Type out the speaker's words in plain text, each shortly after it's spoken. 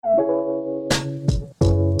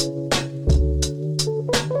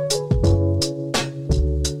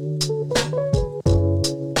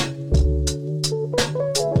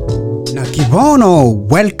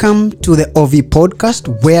Welcome to the OV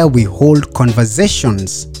podcast, where we hold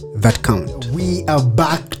conversations that count. We are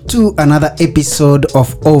back to another episode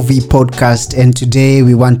of OV podcast, and today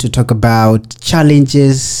we want to talk about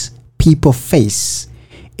challenges people face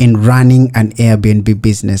in running an Airbnb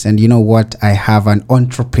business. And you know what? I have an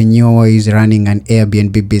entrepreneur who is running an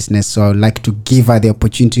Airbnb business, so I'd like to give her the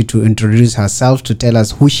opportunity to introduce herself, to tell us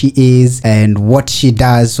who she is and what she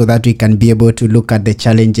does, so that we can be able to look at the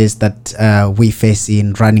challenges that we face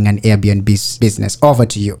in running an Airbnb business. Over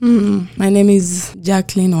to you. My name is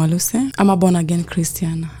Jacqueline Waluse. I'm a born-again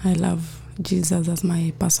Christian. I love Jesus as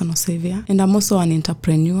my personal savior, and I'm also an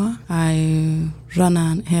entrepreneur. I run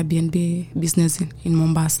an Airbnb business in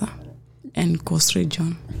Mombasa and Coast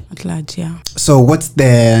region at large. So what's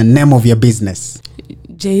the name of your business?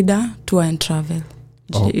 Jada Tour and Travel.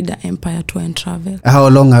 Jada Empire Tour and Travel. How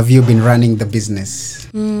long have you been running the business?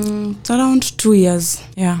 It's around 2 years.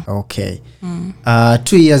 Okay.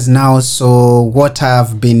 2 years now. So what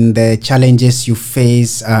have been the challenges you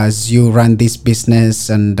face as you run this business,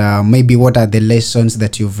 and maybe what are the lessons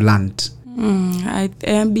that you've learned? At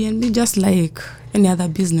Airbnb, just like any other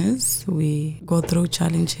business, we go through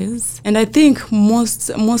challenges, and I think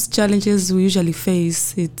most challenges we usually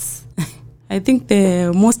face, I think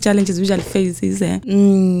the most challenges we usually face is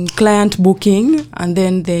client booking, and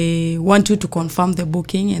then they want you to confirm the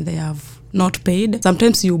booking and they have not paid.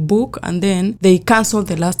 Sometimes you book and then they cancel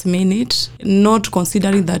the last minute, not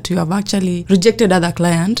considering that you have actually rejected other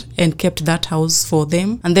client and kept that house for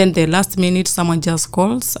them. And then the last minute someone just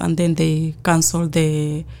calls and then they cancel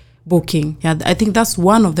the booking. I think that's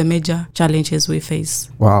one of the major challenges we face.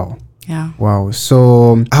 Wow. Yeah. Wow.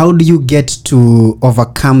 So how do you get to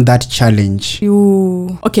overcome that challenge?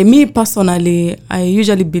 Me personally, I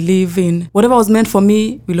usually believe in whatever was meant for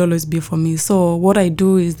me will always be for me. So what I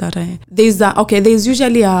do is that there's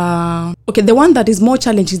usually the one that is more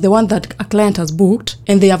challenging is the one that a client has booked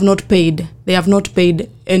and they have not paid. They have not paid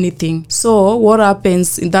anything. So what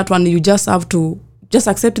happens in that one, you just have to just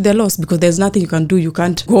accept the loss, because there's nothing you can do. You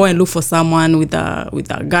can't go and look for someone with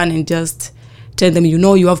a gun and just tell them,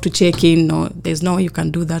 you have to check in. No, there's no way you can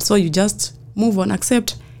do that. So you just move on,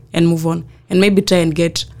 accept and move on, and maybe try and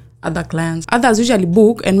get other clients. Others usually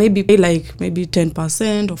book and maybe pay maybe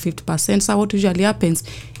 10% or 50%. So what usually happens,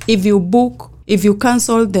 if you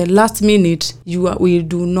cancel the last minute, we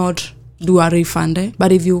do not do a refund.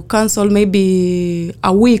 But if you cancel maybe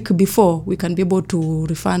a week before, we can be able to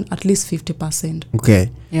refund at least 50%.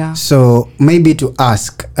 Okay. Yeah. So maybe to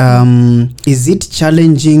ask, is it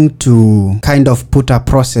challenging to kind of put a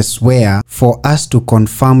process where for us to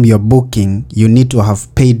confirm your booking, you need to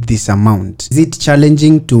have paid this amount? Is it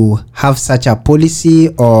challenging to have such a policy,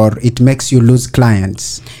 or it makes you lose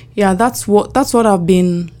clients? Yeah, that's what I've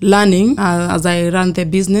been learning as I run the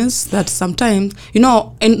business, that sometimes,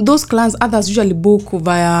 and those clients, others usually book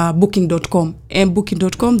via booking.com. And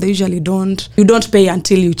booking.com, they usually you don't pay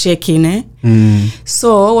until you check in.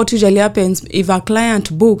 So what usually happens, if a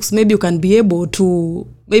client books, maybe you can be able to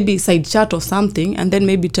maybe side chat or something, and then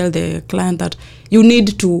maybe tell the client that you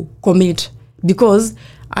need to commit, because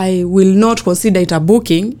I will not consider it a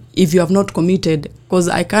booking if you have not committed, because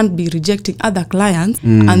I can't be rejecting other clients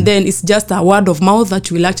and then it's just a word of mouth that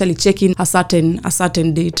you will actually check in a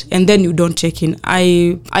certain date, and then you don't check in.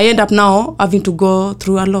 I end up now having to go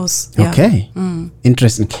through a loss. Okay.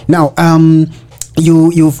 Interesting. Now,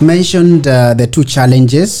 you've mentioned the two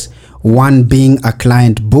challenges. One being a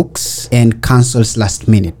client books and cancels last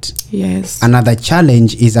minute. Yes. Another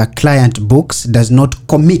challenge is a client books, does not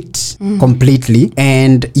commit completely,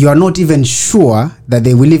 and you are not even sure that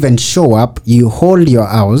they will even show up. You hold your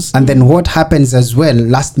house, and then what happens as well,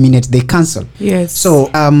 last minute they cancel. Yes. So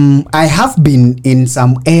I have been in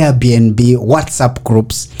some Airbnb WhatsApp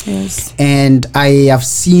groups. Yes. And I have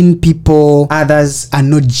seen others are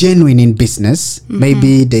not genuine in business.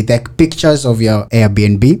 Maybe they take pictures of your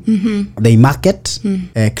Airbnb. They market,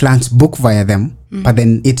 clients book via them, but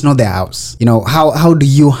then it's not their house. How do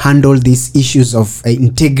you handle these issues of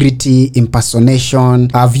integrity, impersonation?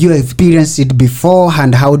 Have you experienced it before,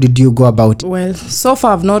 and how did you go about it? Well, so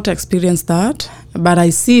far I've not experienced that. But I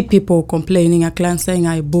see people complaining, a client saying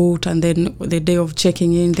I booked, and then the day of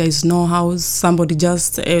checking in, there is no house. Somebody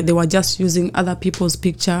they were just using other people's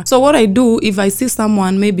picture. So what I do, if I see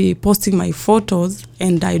someone maybe posting my photos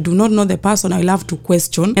and I do not know the person, I'll have to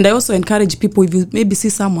question. And I also encourage people, if you maybe see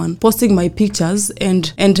someone posting my pictures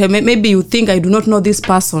and maybe you think I do not know this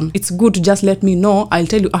person, it's good to just let me know. I'll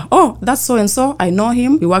tell you, that's so-and-so, I know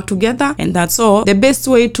him, we work together, and that's all. The best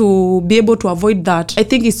way to be able to avoid that, I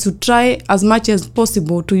think, is to try as much as always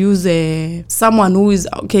possible to use someone who is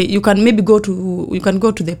okay. You can maybe go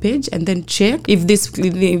to the page and then check if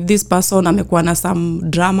this person amekuwa na some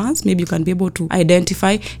dramas. Maybe you can be able to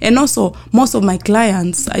identify. And also, most of my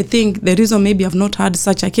clients, I think the reason maybe I've not had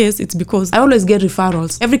such a case, it's because I always get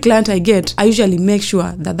referrals. Every client I get, I usually make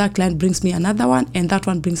sure that client brings me another one and that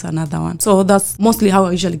one brings another one. So that's mostly how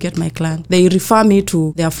I usually get my client. They refer me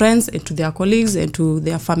to their friends and to their colleagues and to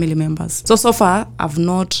their family members. So far, I've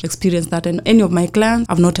not experienced that, and any of my clients,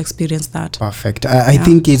 I've not experienced that. Perfect. I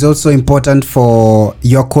think it's also important for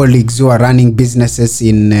your colleagues who are running businesses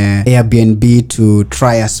in Airbnb to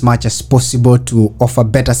try as much as possible to offer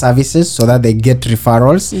better services so that they get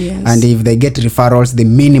referrals. Yes. And if they get referrals, they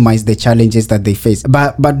minimize the challenges that they face.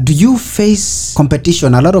 But do you face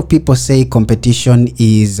competition? A lot of people say competition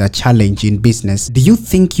is a challenge in business. Do you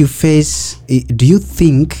think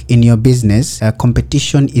in your business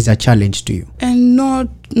competition is a challenge to you? And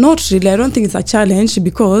not really. I don't think it's a challenge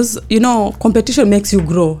because, competition makes you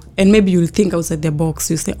grow, and maybe you'll think outside the box.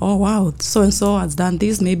 You say, oh wow, so-and-so has done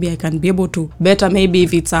this. Maybe I can be able to better. Maybe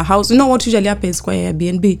if it's a house, what usually happens kwa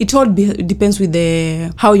Airbnb, it all depends with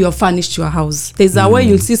how you have furnished your house. There's a way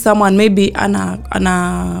you'll see someone maybe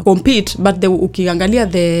ana compete, but ukiangalia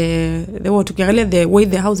the way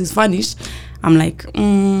the house is furnished, I'm like,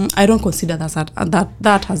 I don't consider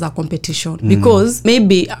that as a competition because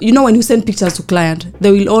maybe, when you send pictures to client,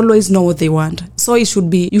 they will always know what they want. So you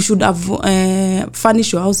should have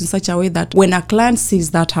furnished your house in such a way that when a client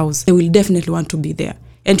sees that house, they will definitely want to be there.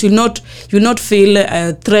 And you'll not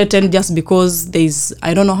feel threatened just because there's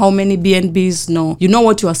I don't know how many B&Bs. No, you know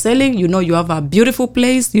what you are selling. You have a beautiful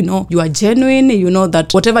place. You are genuine. You know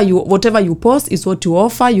that whatever you post is what you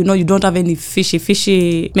offer. You don't have any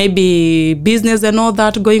fishy maybe business and all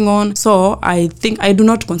that going on. So I think I do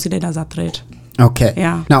not consider it as a threat. Okay.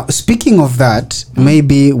 Yeah. Now, speaking of that,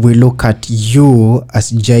 maybe we look at you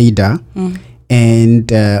as Jada. And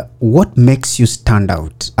what makes you stand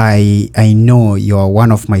out? I know you're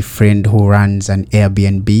one of my friend who runs an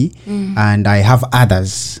Airbnb, and I have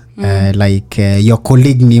others. Like your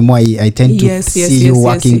colleague Nimo, I tend to see you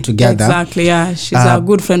working together. Exactly, yeah. She's a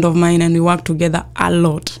good friend of mine and we work together a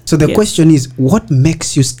lot. So the question is, what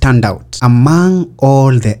makes you stand out among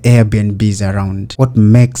all the Airbnbs around? What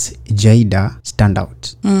makes Jada stand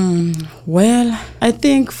out? Well, I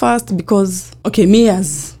think first because, me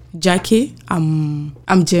as Jackie, I'm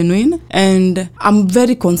genuine and I'm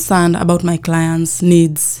very concerned about my clients'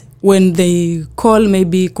 needs. When they call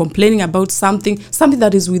maybe complaining about something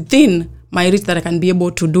that is within my reach that I can be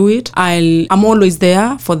able to do it, I'm always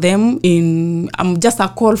there for them. I'm just a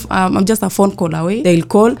phone call away. They'll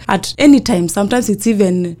call at any time. Sometimes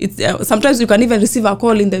sometimes you can even receive a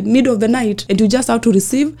call in the middle of the night and you just have to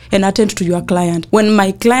receive and attend to your client. When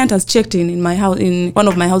my client has checked in my house, in one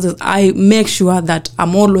of my houses, I make sure that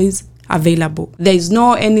I'm always available. There is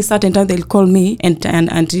no any certain time they'll call me and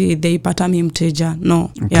they pata mi mteja.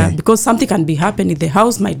 No. Okay. Yeah, because something can be happening. The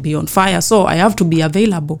house might be on fire. So I have to be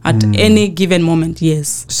available at any given moment.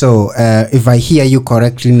 Yes. So if I hear you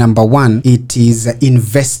correctly, number one, it is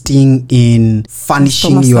investing in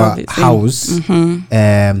furnishing your house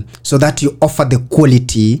so that you offer the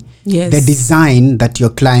quality, the design that your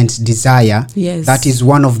clients desire. Yes. That is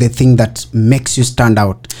one of the things that makes you stand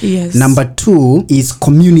out. Yes. Number two is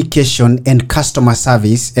communication and customer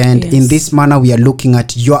service, and in this manner we are looking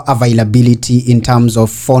at your availability in terms of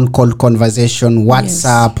phone call conversation,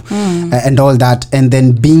 WhatsApp, and all that, and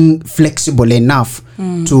then being flexible enough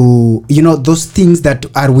to those things that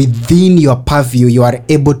are within your purview you are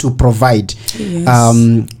able to provide.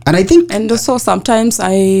 And I think, and also sometimes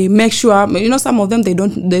I make sure some of them they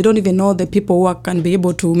don't even know the people who can be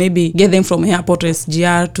able to maybe get them from airport or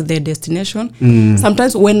SGR to their destination.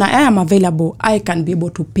 Sometimes when I am available, I can be able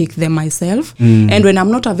to pick them myself, and when I'm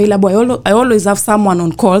not available, I always have someone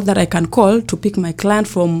on call that I can call to pick my client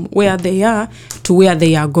from where they are to where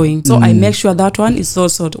they are going. So I make sure that one is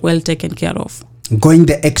also well taken care of. Going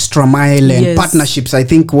the extra mile and partnerships. I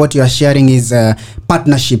think what you are sharing is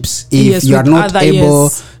partnerships. If you are not able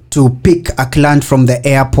to pick a client from the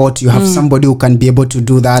airport, you have somebody who can be able to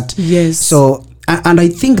do that. Yes. So, and I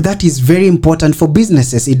think that is very important for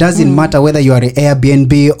businesses. It doesn't matter whether you are an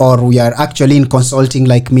Airbnb or we are actually in consulting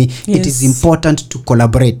like me. It is important to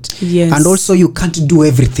collaborate. Yes. And also you can't do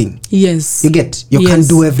everything. Yes. You can't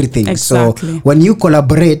do everything. Exactly. So when you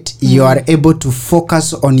collaborate, you are able to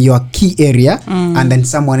focus on your key area, and then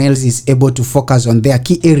someone else is able to focus on their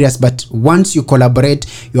key areas. But once you collaborate,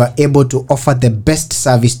 you are able to offer the best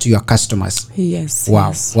service to your customers. Yes. Wow.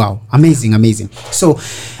 Yes. Wow. Amazing. So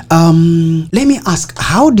let me ask,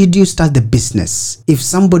 how did you start the business? If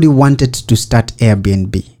somebody wanted to start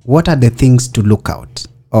Airbnb, what are the things to look out?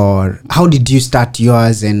 Or how did you start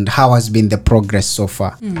yours, and how has been the progress so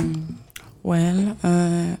far? Well,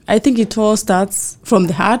 I think it all starts from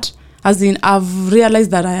the heart. As in, I've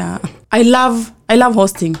realized that I love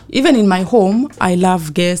hosting. Even in my home, I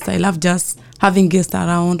love guests. I love just having guests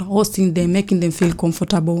around, hosting them, making them feel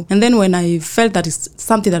comfortable. And then when I felt that it's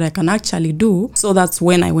something that I can actually do, so that's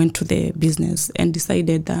when I went to the business and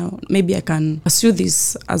decided that maybe I can pursue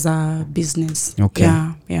this as a business. Okay.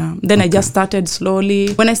 Yeah. Then I just started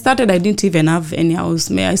slowly. When I started, I didn't even have any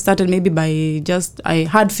house. I started maybe by I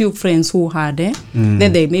had few friends who had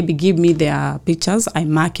Then they maybe give me their pictures, I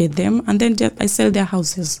market them, and then I sell their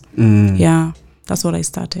houses. Yeah, that's how I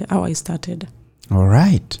started. All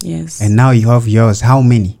right. Yes. And now you have yours. How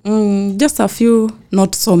many? Just a few,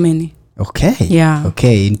 not so many. Okay. Yeah.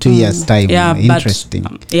 Okay, in 2 years' time. Yeah, interesting.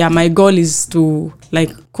 But, my goal is to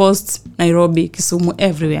coast, Nairobi, Kisumu,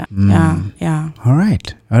 everywhere. Yeah. All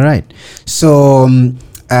right. So,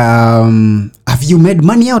 have you made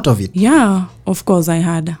money out of it? Yeah, of course I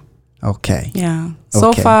had. Okay. Yeah.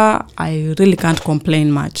 So far, I really can't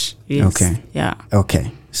complain much. Yes. Okay. Yeah.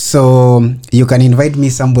 Okay. So you can invite me,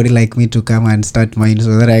 somebody like me, to come and start mine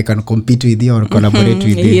so that I can compete with you or collaborate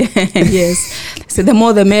with you. Yeah, yes. So the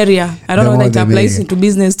more the merrier. I don't know that applies into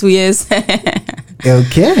business too, yes.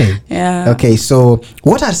 Okay. Yeah. Okay, so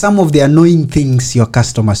what are some of the annoying things your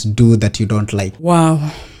customers do that you don't like? Wow.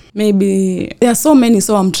 Maybe there are so many,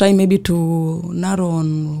 so I'm trying maybe to narrow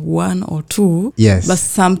on one or two. Yes. But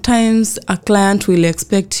sometimes a client will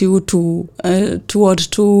expect you to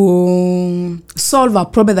solve a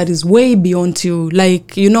problem that is way beyond you.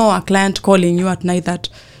 Like, a client calling you at night that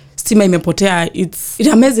stima imepotea. It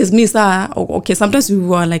amazes me, sir. Okay, sometimes we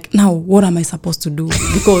were like, now what am I supposed to do?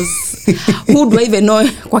 Because who do I even know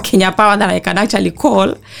kwa Kenya Power that I can actually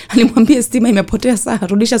call? Nimwambie stima imepotea, sir.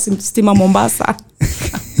 Rudisha stima Mombasa.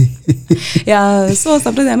 Yeah, so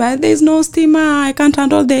sometimes I'm like, there's no steamer, I can't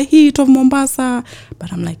handle the heat of Mombasa.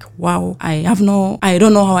 But I'm like, wow, I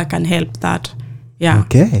don't know how I can help that. Yeah.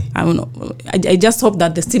 Okay. I don't know. I just hope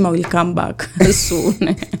that the steamer will come back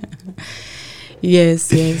soon.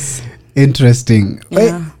 Yes. Interesting. Yeah.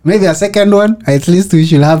 Wait, maybe a second one. At least we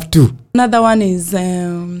should have two. Another one is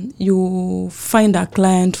you find a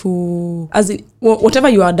client who, as in, whatever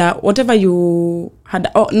you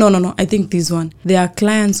had. Oh, no. I think this one. There are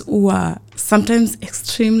clients who are sometimes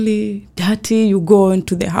extremely dirty. You go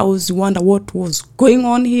into the house, you wonder what was going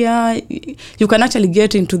on here. You can actually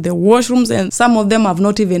get into the washrooms, and some of them have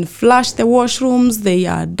not even flushed the washrooms. They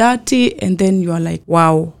are dirty, and then you are like,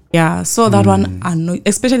 wow. Yeah, so that one annoys,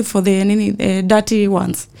 especially for the dirty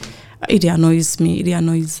ones. It annoys me. It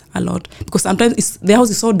annoys a lot because sometimes the house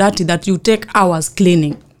is so dirty that you take hours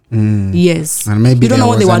cleaning. Yes. And maybe you don't know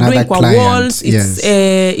what they were doing kwa walls.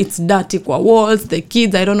 It's dirty kwa walls. The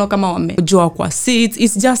kids, I don't know kama wamejua kwa seats.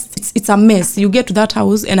 It's a mess. You get to that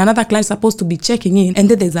house and another client is supposed to be checking in, and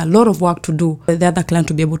then there's a lot of work to do for the other client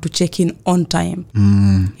to be able to check in on time.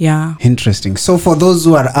 Yeah. Interesting. So for those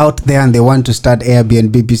who are out there and they want to start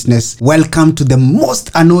Airbnb business, welcome to the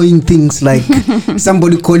most annoying things, like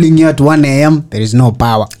somebody calling you at 1 a.m. There is no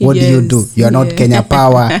power. What do you do? You are not Kenya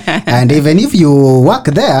Power. And even if you work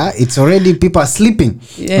there, it's already people are sleeping.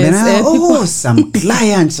 Yes. Some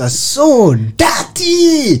clients are so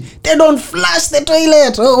dirty. They don't flush the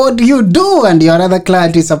toilet. Oh, what do you do? And your other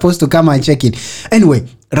client is supposed to come and check in. Anyway,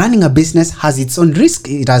 running a business has its own risk.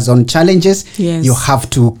 It has own challenges. Yes. You have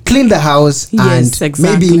to clean the house and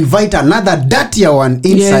maybe invite another dirtier one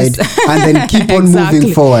inside and then keep on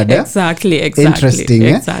moving forward. Exactly. Interesting.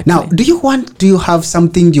 Exactly. Now, do you have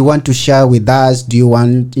something you want to share with us? Do you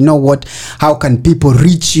want, how can people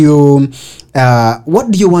reach you?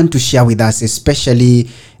 What do you want to share with us, especially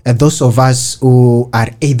those of us who are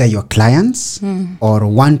either your clients or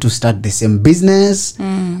want to start the same business?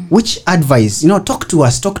 Which advice, talk to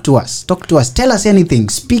us, tell us anything,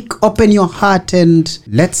 speak, open your heart, and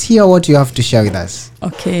let's hear what you have to share with us.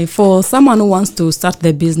 Okay, for someone who wants to start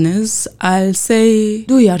the business, I'll say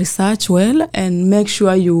do your research well and make sure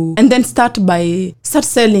and then start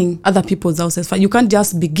selling other people's houses. You can't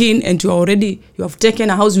just begin and you have taken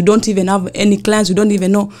a house, you don't even have any clients, you don't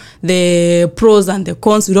even know the pros and the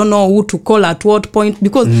cons, you don't know who to call at what point,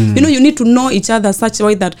 because you need to know each other such a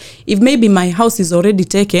way that if maybe my house is already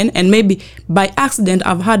taken and maybe by accident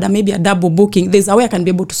I've had maybe a double booking, there's a way I can be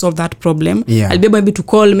able to solve that problem. I'll be able to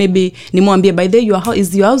call maybe nimwambie by the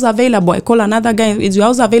is your house available? I call another guy, is your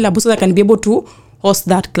house available? So I can be able to host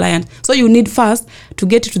that client. So you need first to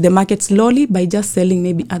get to the market slowly by just selling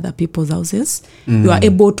maybe other people's houses. You are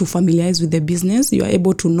able to familiarize with the business. You are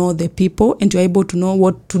able to know the people, and you are able to know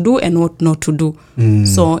what to do and what not to do.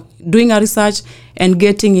 So doing a research and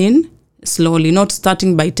getting in slowly, not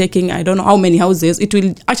starting by taking I don't know how many houses. It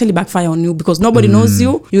will actually backfire on you because nobody knows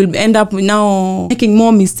you. You'll end up now making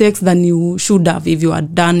more mistakes than you should have if you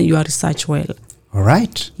had done your research well. All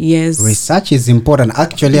right. Yes. Research is important.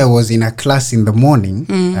 Actually, I was in a class in the morning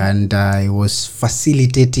and I was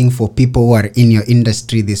facilitating for people who are in your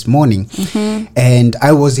industry this morning. And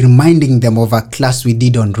I was reminding them of a class we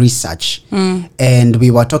did on research. And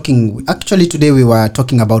we were talking, actually today we were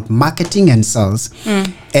talking about marketing and sales.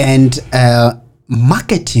 And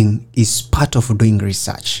marketing is part of doing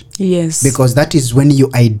research. Yes. Because that is when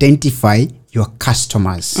you identify your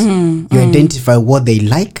customers. You identify what they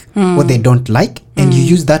like, what they don't like, and you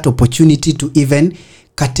use that opportunity to even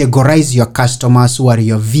categorize your customers. Who are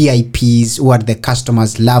your VIPs, who are the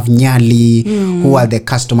customers love Nyali, who are the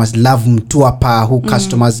customers love Mtuapa, who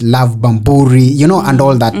customers love Bamburi, and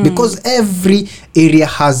all that, because every area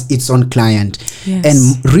has its own client. Yes.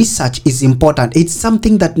 And research is important. It's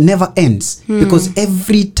something that never ends, because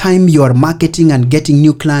every time you are marketing and getting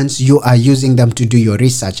new clients, you are using them to do your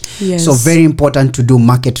research. Yes. So very important to do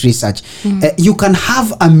market research. You can have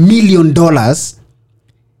 $1 million,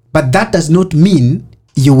 but that does not mean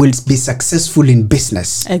you will be successful in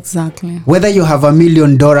business. Exactly. Whether you have $1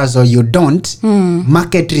 million or you don't,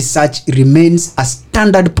 market research remains a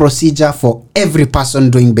standard procedure for every person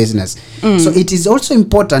doing business. So it is also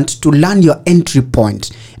important to learn your entry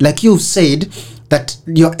point. Like you've said, that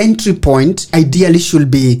your entry point ideally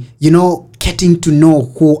should be, getting to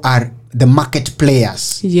know who are the market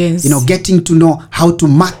players. Yes. Getting to know how to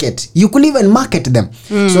market. You could even market them.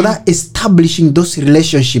 So that establishing those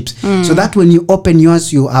relationships, so that when you open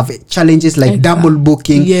yours, you have challenges like double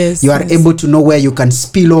booking. Yes, you are able to know where you can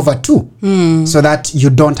spill over to, so that you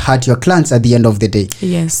don't hurt your clients at the end of the day.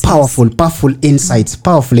 Yes. Powerful insights.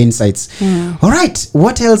 Powerful insights. All right.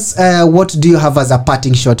 What else? What do you have as a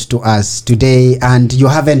parting shot to us today? And you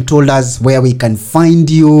haven't told us where we can find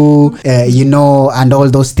you, and all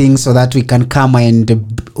those things, so that we can come and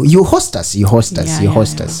you host us. Yes.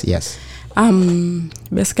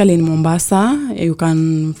 Basically in Mombasa,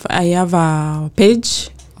 I have a page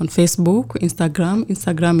on Facebook, Instagram it's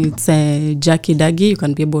Jackie Dagi. You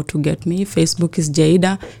can be able to get me. Facebook is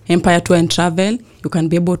Jada Empire Tour and Travel. You can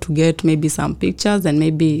be able to get maybe some pictures and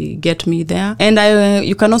maybe get me there. And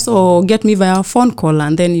you can also get me via phone call,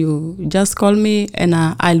 and then you just call me and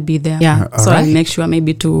I'll be there. Yeah. So I'll make sure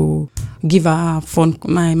maybe to give my phone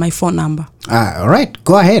number. All right,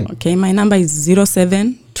 go ahead. Okay, my number is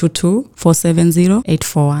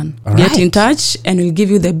 0722-470-841. Get in touch and we'll give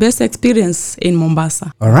you the best experience in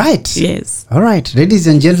Mombasa. All right. Yes. All right, ladies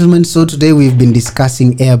and gentlemen, so today we've been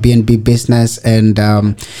discussing Airbnb business, and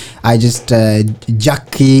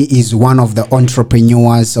Jackie is one of the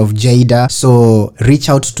entrepreneurs of Jada. So reach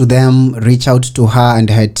out to them, reach out to her and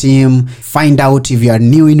her team. Find out if you are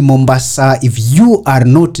new in Mombasa. If you are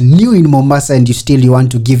not new in Mombasa and you want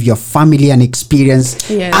to give your family an experience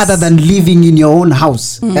other than living in your own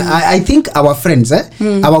house. I think our friends,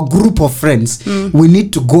 our group of friends, we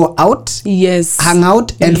need to go out, hang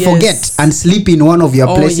out and forget and sleep in one of your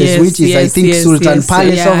places, which is I think Sultan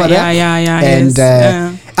Palace over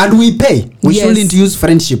there. And we pay. We shouldn't use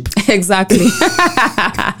friendship. Exactly.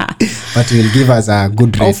 But will give us a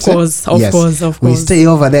good rate. Of course. We stay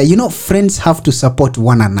over there. Friends have to support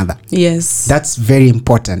one another. Yes. That's very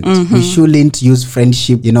important. We shouldn't use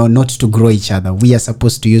friendship, not to grow each other. We are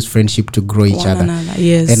supposed to use friendship to grow each other.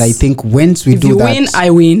 Yes. And I think once we do that... If you win, I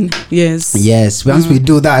win. Yes. Yes. Once we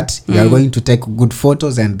do that, we are going to take good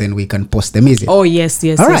photos and then we can post them easily. Oh, yes.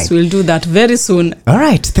 All right. We'll do that very soon. All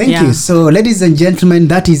right. Thank you. So, ladies and gentlemen,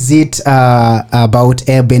 that is it about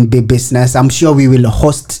Airbnb business. I'm sure we will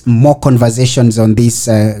host more conversations on this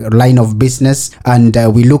line of business, and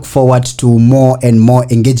we look forward to more and more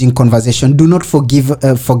engaging conversation. Do not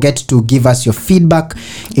forget to give us your feedback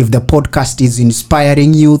if the podcast is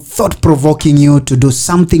inspiring you, thought-provoking you to do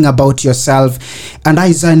something about yourself. And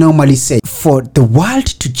as I normally say, for the world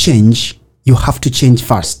to change, you have to change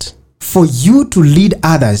first. For you to lead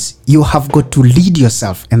others, you have got to lead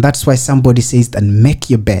yourself. And that's why somebody says that make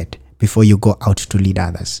your bed before you go out to lead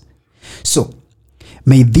others. So,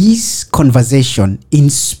 may this conversation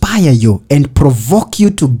inspire you and provoke you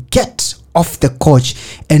to get off the couch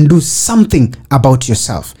and do something about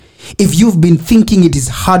yourself. If you've been thinking it is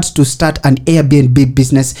hard to start an Airbnb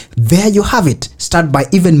business, there you have it. Start by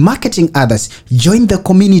even marketing others. Join the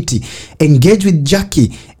community. Engage with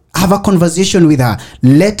Jackie. Have a conversation with her.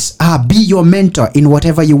 Let her be your mentor in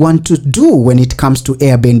whatever you want to do when it comes to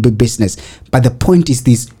Airbnb business. But the point is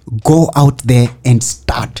this: go out there and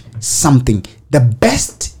start something. The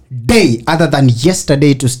best day other than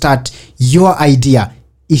yesterday to start your idea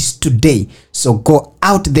is today. So go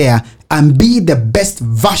out there and be the best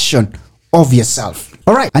version of yourself.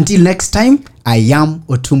 All right, until next time, I am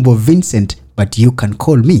Otumbo Vincent, but you can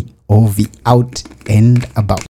call me OV, out and about.